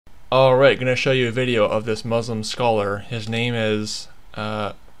Alright, gonna show you a video of this Muslim scholar. His name is,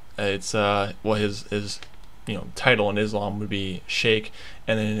 well, his title in Islam would be Sheikh,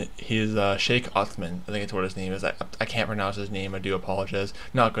 and then he's Shaykh Uthman. I think that's what his name is. I can't pronounce his name, I do apologize.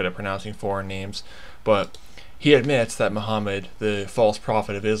 Not good at pronouncing foreign names, but he admits that Muhammad, the false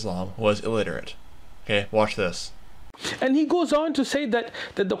prophet of Islam, was illiterate. Okay, watch this. And he goes on to say that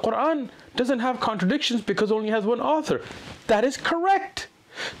the Quran doesn't have contradictions because it only has one author. That is correct.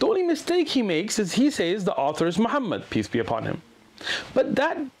 The only mistake he makes is he says the author is Muhammad, peace be upon him. But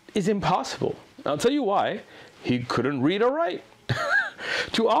that is impossible. I'll tell you why. He couldn't read or write.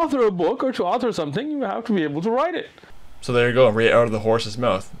 To author a book or to author something, you have to be able to write it. So there you go, right out of the horse's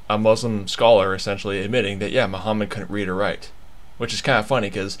mouth. A Muslim scholar essentially admitting that, yeah, Muhammad couldn't read or write. Which is kind of funny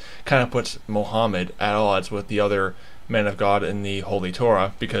because kind of puts Muhammad at odds with the other men of God in the Holy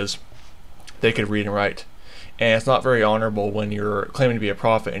Torah because they could read and write. And it's not very honorable when you're claiming to be a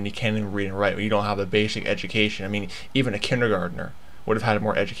prophet and you can't even read and write, when you don't have a basic education. I mean, even a kindergartner would have had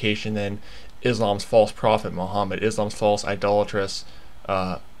more education than Islam's false prophet Muhammad, Islam's false adulterous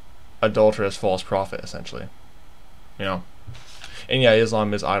false prophet, essentially. You know? And yeah,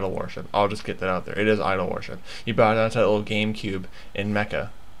 Islam is idol worship. I'll just get that out there. It is idol worship. You bow down to that little GameCube in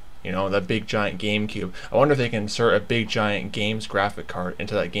Mecca. You know, that big giant GameCube. I wonder if they can insert a big giant games graphic card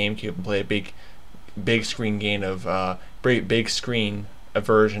into that GameCube and play a big screen game of big screen a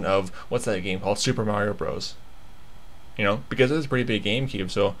version of what's that game called? Super Mario Bros. You know, because it's a pretty big GameCube,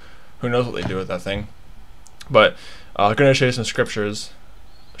 so who knows what they do with that thing. But I'm going to show you some scriptures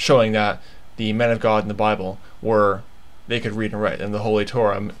showing that the men of God in the Bible they could read and write. In the Holy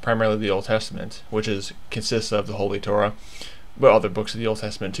Torah, primarily the Old Testament, which consists of the Holy Torah, but other books of the Old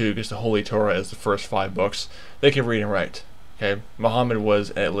Testament too, because the Holy Torah is the first 5 books. They could read and write. Okay, Muhammad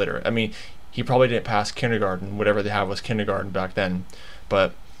was illiterate. I mean, he probably didn't pass kindergarten. Whatever they had was kindergarten back then.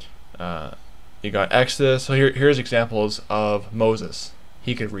 But you got Exodus. So here's examples of Moses.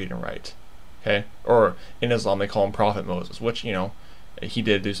 He could read and write. Okay, or in Islam they call him Prophet Moses, which, you know, he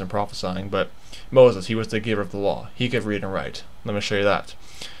did do some prophesying, but Moses, he was the giver of the law. He could read and write. Let me show you that.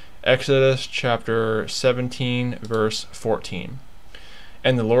 Exodus chapter 17, verse 14.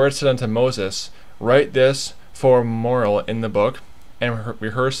 And the Lord said unto Moses, write this for a memorial in the book, and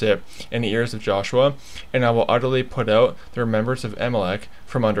rehearse it in the ears of Joshua, and I will utterly put out the remembrance of Amalek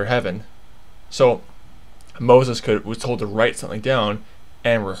from under heaven. So Moses was told to write something down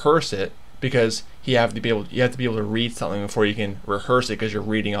and rehearse it, because you have to be able to read something before you can rehearse it, because you're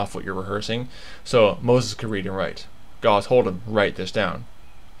reading off what you're rehearsing. So Moses could read and write. God told him, write this down.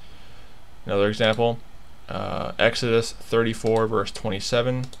 Another example, Exodus 34 verse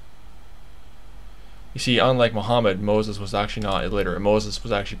 27. You see, unlike Muhammad, Moses was actually not illiterate. Moses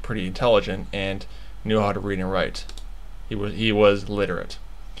was actually pretty intelligent and knew how to read and write. He was literate.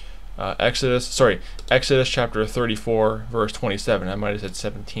 Exodus chapter 34 verse 27. I might have said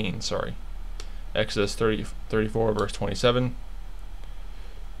 17, sorry. Exodus 34 verse 27.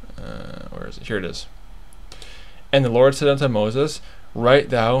 Where is it? Here it is. And the Lord said unto Moses, write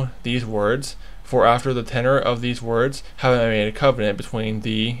thou these words, for after the tenor of these words have I made a covenant between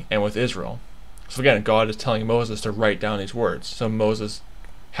thee and with Israel. So again, God is telling Moses to write down these words. So Moses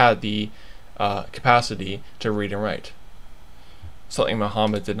had the capacity to read and write, something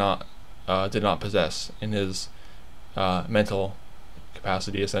Muhammad did not possess in his mental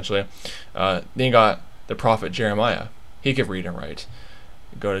capacity, essentially. Then you got the prophet Jeremiah. He could read and write.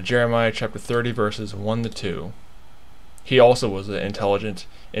 Go to Jeremiah chapter 30 verses 1 to 2. He also was an intelligent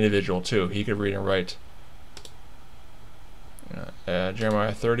individual too. He could read and write.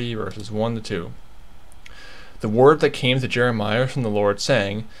 Jeremiah 30 verses 1 to 2. The word that came to Jeremiah from the Lord,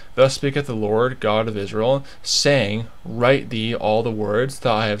 saying, thus speaketh the Lord God of Israel, saying, write thee all the words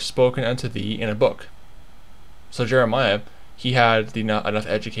that I have spoken unto thee in a book. So Jeremiah, he had enough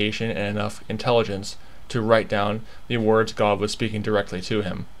education and enough intelligence to write down the words God was speaking directly to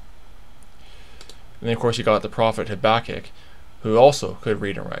him. And then of course you got the prophet Habakkuk, who also could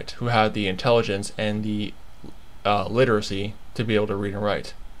read and write, who had the intelligence and the literacy to be able to read and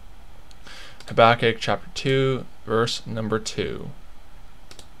write. Habakkuk chapter 2 verse number 2.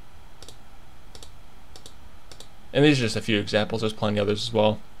 And these are just a few examples. There's plenty others as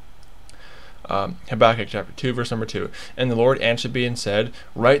well. Habakkuk chapter 2 verse number 2. And the Lord answered me and said,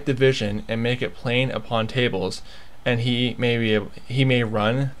 write the vision and make it plain upon tables, and he may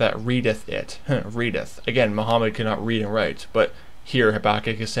run that readeth it. Readeth. Again, Muhammad could not read and write, but here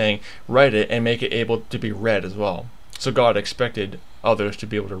Habakkuk is saying, write it and make it able to be read as well. So God expected others to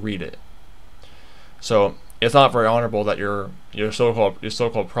be able to read it. So it's not very honorable that your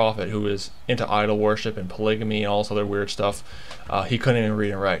so-called prophet, who is into idol worship and polygamy and all this other weird stuff, he couldn't even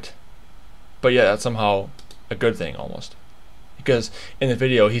read and write. But yeah, that's somehow a good thing almost. Because in the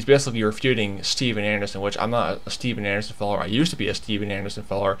video, he's basically refuting Steven Anderson, which I'm not a Steven Anderson follower. I used to be a Steven Anderson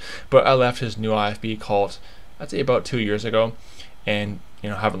follower, but I left his new IFB cult, I'd say about 2 years ago, and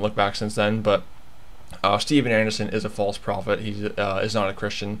haven't looked back since then. But Steven Anderson is a false prophet. He is not a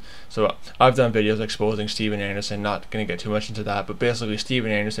Christian. So I've done videos exposing Steven Anderson. Not going to get too much into that, but basically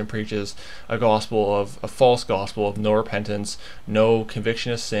Steven Anderson preaches a false gospel of no repentance, no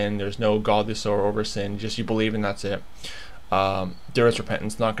conviction of sin. There's no godly sorrow over sin. Just you believe and that's it. There is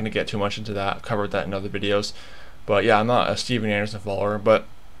repentance. Not going to get too much into that. I've covered that in other videos. But yeah, I'm not a Steven Anderson follower. But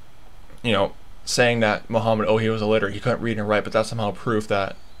saying that Muhammad, he was illiterate, he couldn't read and write, but that's somehow proof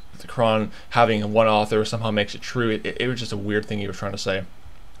that the Quran having one author somehow makes it true. It was just a weird thing he was trying to say.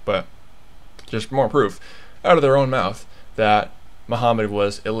 But just more proof out of their own mouth that Muhammad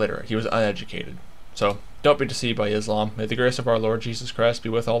was illiterate. He was uneducated. So don't be deceived by Islam. May the grace of our Lord Jesus Christ be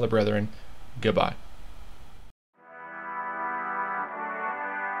with all the brethren. Goodbye.